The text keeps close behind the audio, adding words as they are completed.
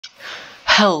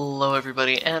Hello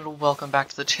everybody and welcome back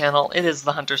to the channel. It is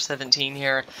the Hunter17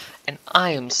 here and I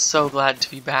am so glad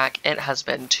to be back. It has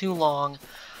been too long.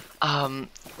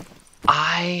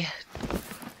 I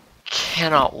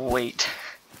cannot wait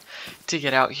to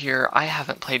get out here. I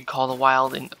haven't played Call of the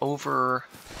Wild in over...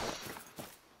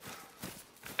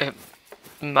 It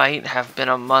might have been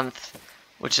a month,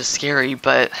 which is scary,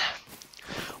 but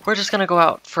we're just gonna go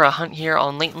out for a hunt here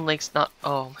on Layton Lake's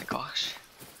oh my gosh.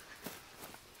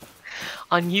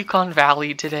 On Yukon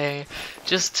Valley today,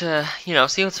 just to,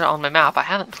 see what's on my map. I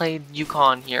haven't played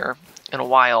Yukon here in a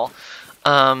while.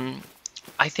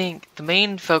 I think the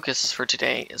main focus for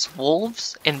today is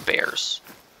wolves and bears.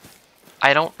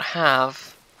 I don't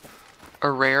have a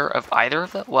rare of either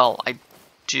of them. Well, I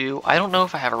do. I don't know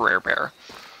if I have a rare bear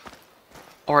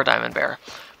or a diamond bear,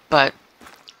 but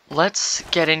let's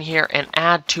get in here and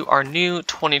add to our new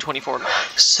 2024.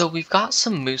 So we've got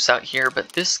some moose out here, but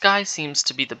this guy seems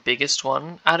to be the biggest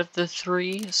one out of the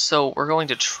three. So we're going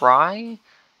to try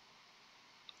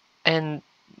and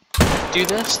do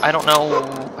this. I don't know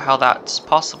how that's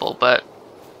possible, but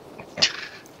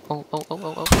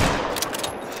oh.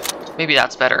 Maybe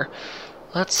that's better.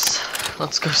 Let's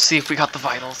go see if we got the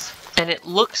vitals. And it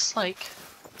looks like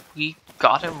we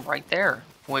got him right there,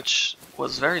 which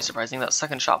was very surprising. That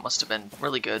second shot must have been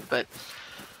really good, but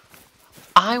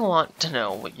I want to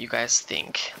know what you guys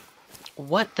think.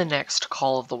 What the next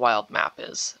Call of the Wild map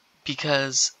is,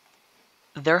 because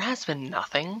there has been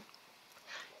nothing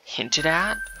hinted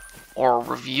at or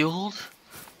revealed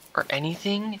or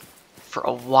anything for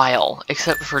a while,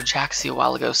 except for Jaxie a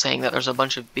while ago saying that there's a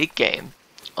bunch of big game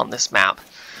on this map,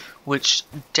 which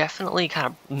definitely kind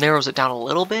of narrows it down a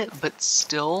little bit, but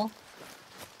still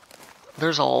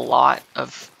there's a lot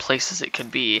of places it could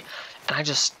be,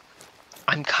 and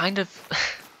I'm kind of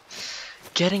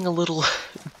getting a little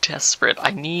desperate.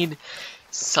 I need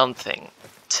something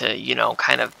to,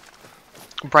 kind of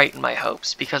brighten my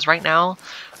hopes, because right now,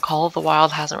 Call of the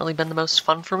Wild hasn't really been the most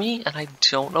fun for me, and I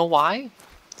don't know why,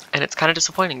 and it's kind of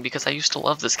disappointing, because I used to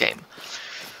love this game.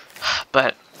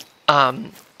 But,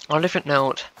 on a different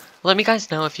note, let me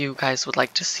guys know if you guys would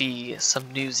like to see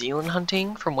some New Zealand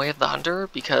hunting from Way of the Hunter,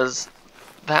 because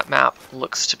that map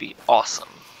looks to be awesome.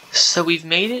 So we've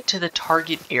made it to the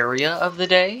target area of the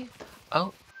day.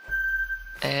 Oh,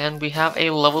 and we have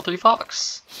a level 3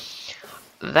 fox.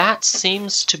 That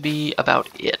seems to be about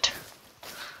it.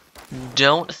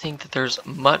 Don't think that there's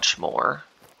much more.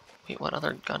 Wait, what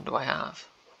other gun do I have?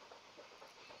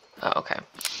 Oh, okay.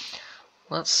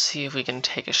 Let's see if we can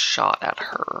take a shot at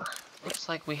her. Looks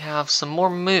like we have some more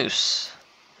moose.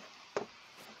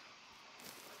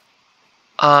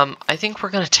 I think we're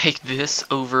going to take this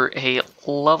over a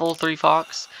level 3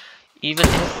 fox, even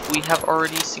if we have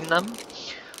already seen them.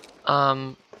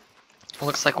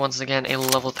 Looks like once again a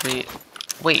level 3...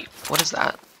 Wait, what is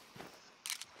that?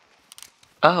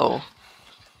 Oh.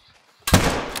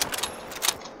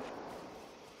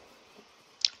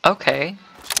 Okay.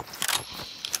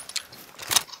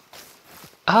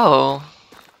 Oh.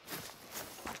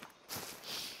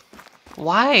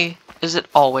 Why is it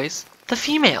always the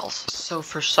females? So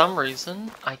for some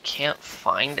reason, I can't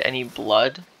find any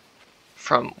blood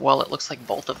from, well, it looks like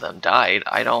both of them died.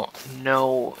 I don't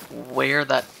know where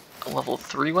that level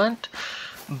 3 went,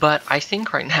 but I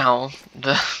think right now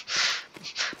the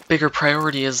bigger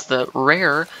priority is the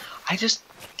rare.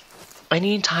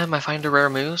 Anytime I find a rare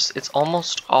moose, it's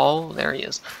almost there he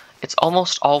is. It's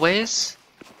almost always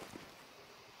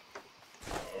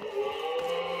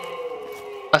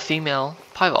a female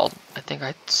piebald. I think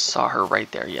I saw her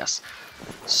right there, yes.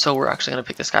 So we're actually going to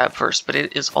pick this guy up first, but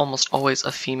it is almost always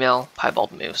a female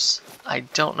piebald moose. I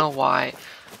don't know why.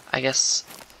 I guess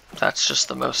that's just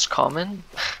the most common.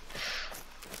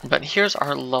 But here's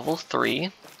our level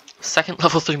 3. Second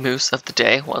level 3 moose of the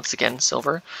day. Once again,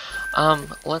 silver.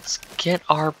 Let's get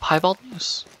our piebald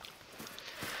moose.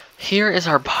 Here is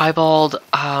our piebald.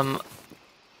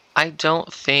 I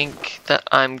don't think that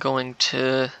I'm going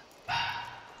to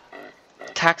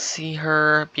taxi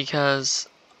her, because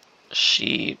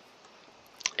she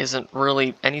isn't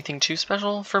really anything too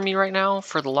special for me right now,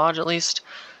 for the lodge at least,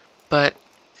 but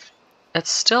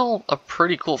it's still a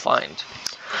pretty cool find.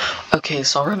 Okay,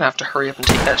 so I'm gonna have to hurry up and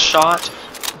take that shot,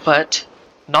 but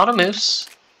not a moose.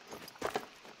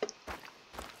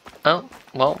 Oh,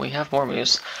 well, we have more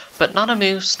moose, but not a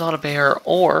moose, not a bear,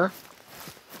 or,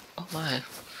 oh my,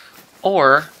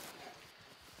 or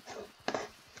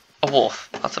a wolf.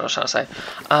 That's what I was trying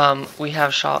to say. We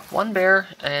have shot 1 bear,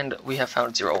 and we have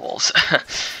found 0 wolves.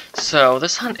 So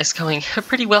this hunt is going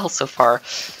pretty well so far.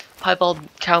 Piebald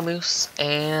cow moose,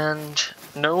 and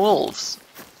no wolves.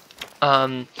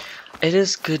 It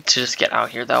is good to just get out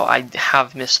here, though. I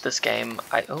have missed this game.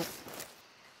 Oh.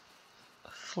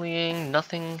 Fleeing,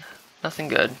 nothing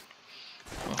good.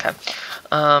 Okay.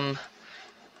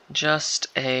 Just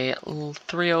a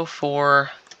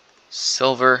 304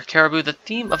 silver caribou. The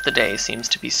theme of the day seems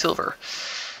to be silver.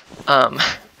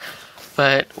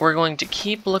 But we're going to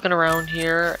keep looking around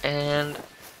here and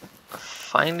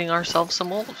finding ourselves some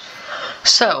wolves.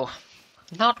 So,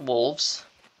 not wolves,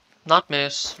 not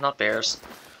moose, not bears,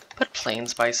 but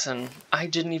plains bison. I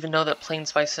didn't even know that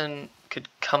plains bison could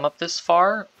come up this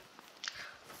far.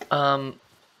 I'm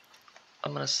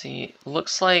gonna see.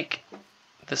 Looks like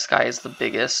this guy is the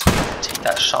biggest. Take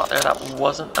that shot there. That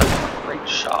wasn't a great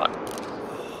shot.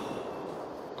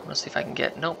 I'm gonna see if I can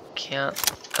get. Nope, can't.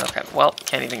 Okay, well,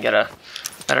 can't even get a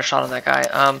better shot on that guy.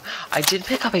 I did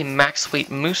pick up a max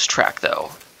weight moose track though,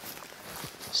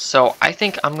 so I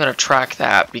think I'm gonna track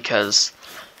that because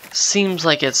seems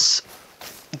like it's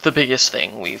the biggest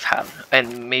thing we've had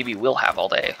and maybe will have all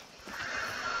day.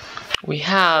 We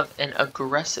have an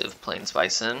aggressive plains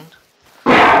bison.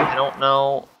 I don't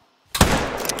know.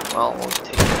 Well, we'll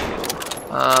take a few.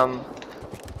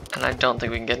 And I don't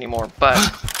think we can get any more, but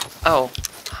oh,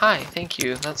 hi, thank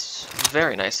you. That's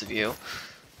very nice of you.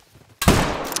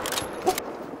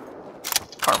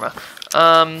 Karma.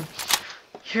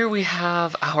 Here we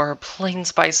have our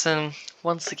plains bison.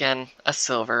 Once again, a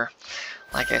silver.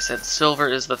 Like I said, silver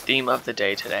is the theme of the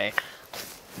day today.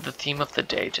 The theme of the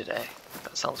day today.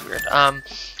 That sounds weird.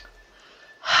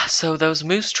 So those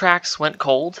moose tracks went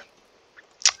cold,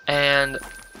 and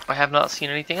I have not seen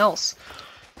anything else.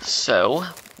 So,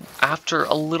 after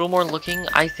a little more looking,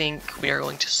 I think we are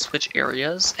going to switch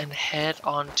areas and head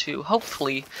on to,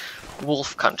 hopefully,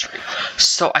 wolf country.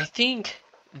 So I think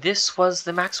this was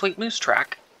the max weight moose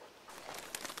track.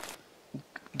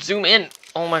 Zoom in.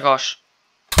 Oh my gosh.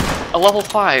 A level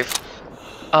 5.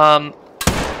 I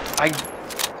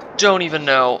don't even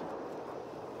know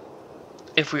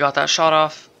if we got that shot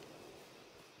off.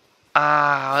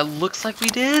 It looks like we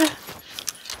did.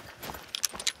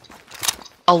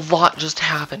 A lot just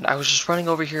happened. I was just running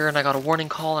over here and I got a warning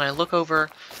call and I look over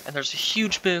and there's a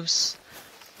huge moose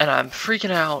and I'm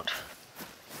freaking out.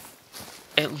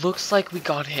 It looks like we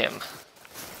got him,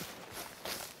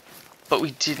 but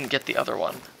we didn't get the other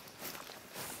one,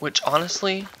 which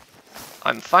honestly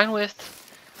I'm fine with.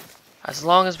 As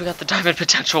long as we got the diamond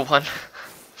potential one,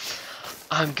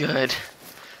 I'm good.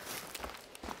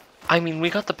 I mean, we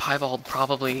got the piebald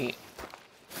probably,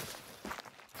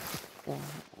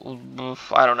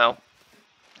 I don't know,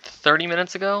 30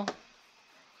 minutes ago?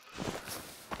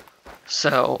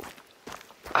 So,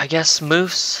 I guess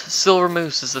moose, silver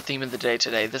moose is the theme of the day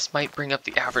today. This might bring up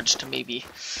the average to maybe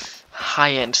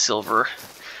high-end silver.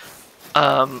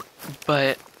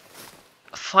 But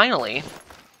finally,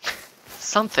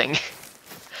 something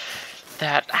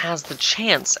that has the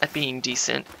chance at being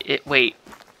decent. Wait.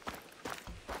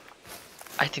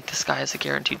 I think this guy is a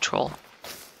guaranteed troll.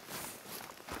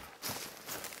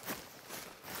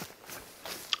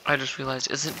 I just realized,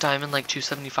 isn't diamond like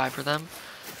 275 for them?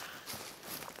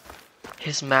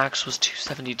 His max was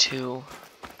 272.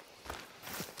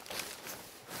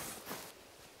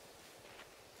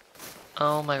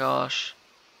 Oh my gosh.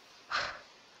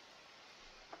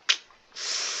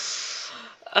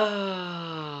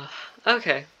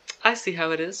 Okay. I see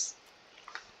how it is.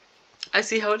 I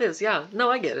see how it is, yeah. No,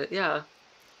 I get it, yeah.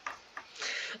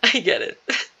 I get it.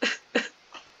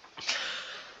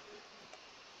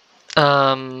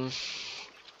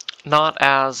 Not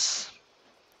as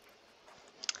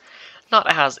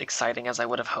exciting as I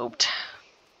would have hoped.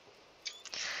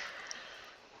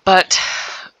 But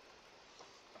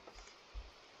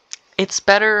it's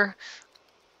better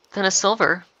than a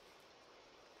silver.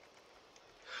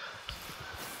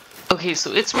 Okay,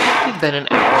 so it's probably been an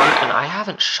hour and I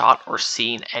haven't shot or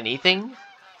seen anything.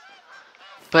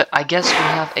 But I guess we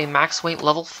have a max weight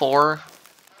level 4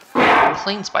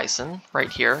 plains bison right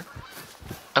here.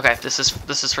 Okay, this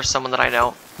is for someone that I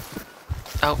know.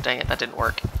 Oh, dang it, that didn't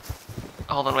work.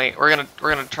 Hold on, wait. We're gonna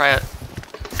try it.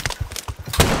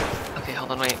 Okay,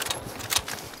 hold on, wait.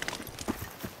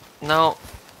 No.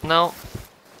 No.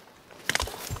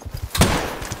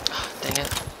 Dang it.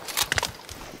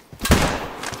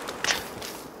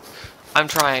 I'm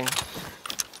trying.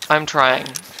 I'm trying.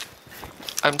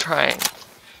 I'm trying.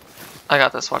 I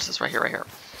got this. Watch this right here, right here.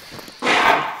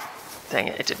 Dang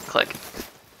it, it didn't click.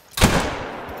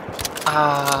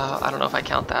 I don't know if I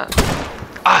count that.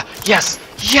 Yes!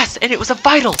 Yes! And it was a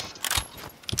vital!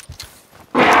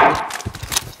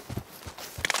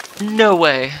 No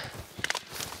way.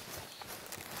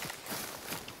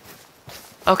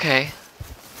 Okay.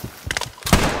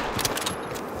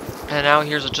 And now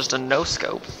here's just a no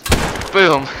scope.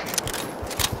 Boom.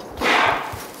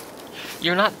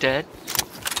 You're not dead.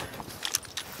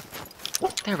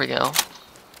 There we go.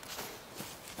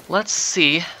 Let's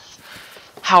see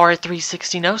how our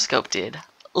 360 no scope did.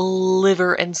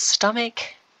 Liver and stomach.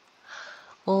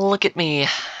 Look at me.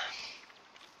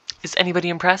 Is anybody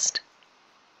impressed?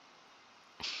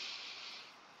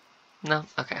 No?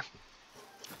 Okay.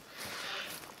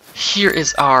 Here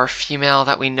is our female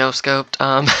that we no-scoped.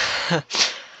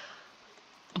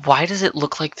 Why does it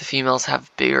look like the females have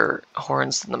bigger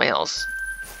horns than the males?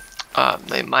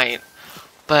 They might.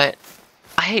 But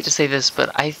I hate to say this,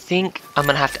 but I think I'm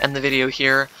gonna have to end the video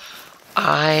here.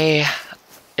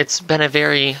 It's been a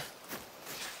very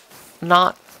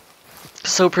not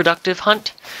so productive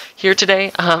hunt here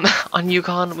today on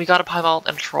Yukon. We got a piebald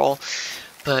and a troll,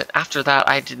 but after that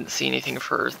I didn't see anything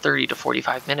for 30 to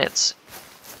 45 minutes.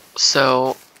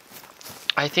 So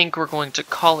I think we're going to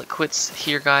call it quits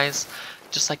here, guys.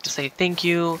 Just like to say thank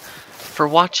you for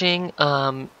watching.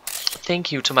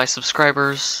 Thank you to my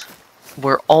subscribers.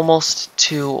 We're almost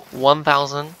to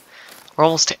 1,000. We're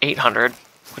almost to 800,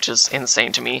 which is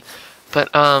insane to me. But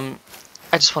I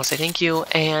just want to say thank you.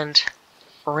 And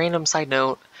random side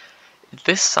note,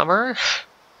 this summer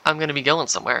I'm going to be going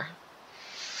somewhere.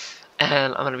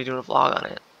 And I'm going to be doing a vlog on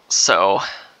it. So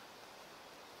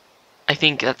I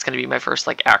think that's going to be my first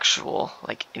like actual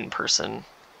like in-person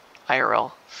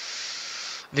IRL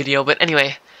video. But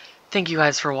anyway, thank you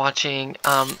guys for watching.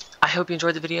 I hope you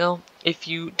enjoyed the video. If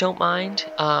you don't mind,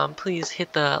 please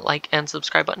hit the like and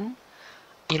subscribe button.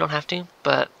 You don't have to,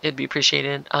 but it'd be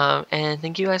appreciated. And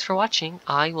thank you guys for watching.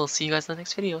 I will see you guys in the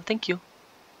next video. Thank you.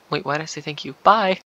 Wait, why did I say thank you? Bye!